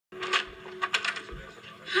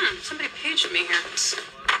somebody paged me here.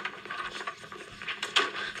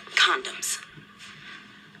 Condoms.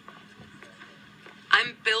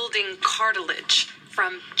 I'm building cartilage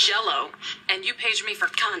from Jell-O, and you paged me for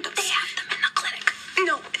condoms. They have them in the clinic.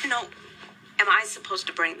 No. Am I supposed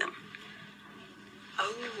to bring them?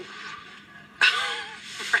 Oh.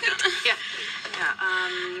 Right. Yeah.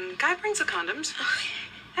 Guy brings the condoms.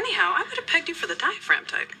 Anyhow, I would have pegged you for the diaphragm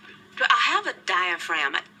type. I have a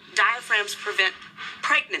diaphragm. Diaphragms prevent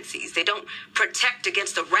pregnancies. They don't protect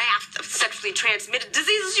against the raft of sexually transmitted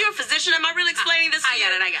diseases. You're a physician. Am I really explaining this to you?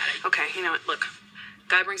 I got it. Okay, you know what? Look,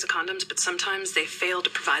 guy brings the condoms, but sometimes they fail to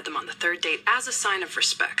provide them on the third date as a sign of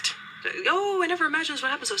respect. Oh, I never imagined this would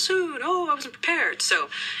happen so soon. Oh, I wasn't prepared. So,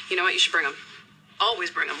 you know what? You should bring them. Always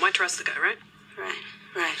bring them. Why trust the guy, right? Right.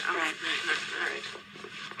 All right.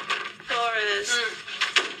 Doris.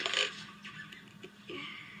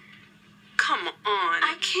 Come on.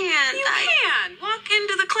 I can't. You can. Walk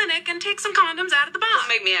into the clinic and take some condoms out of the box. Don't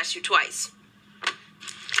make me ask you twice.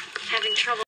 Having trouble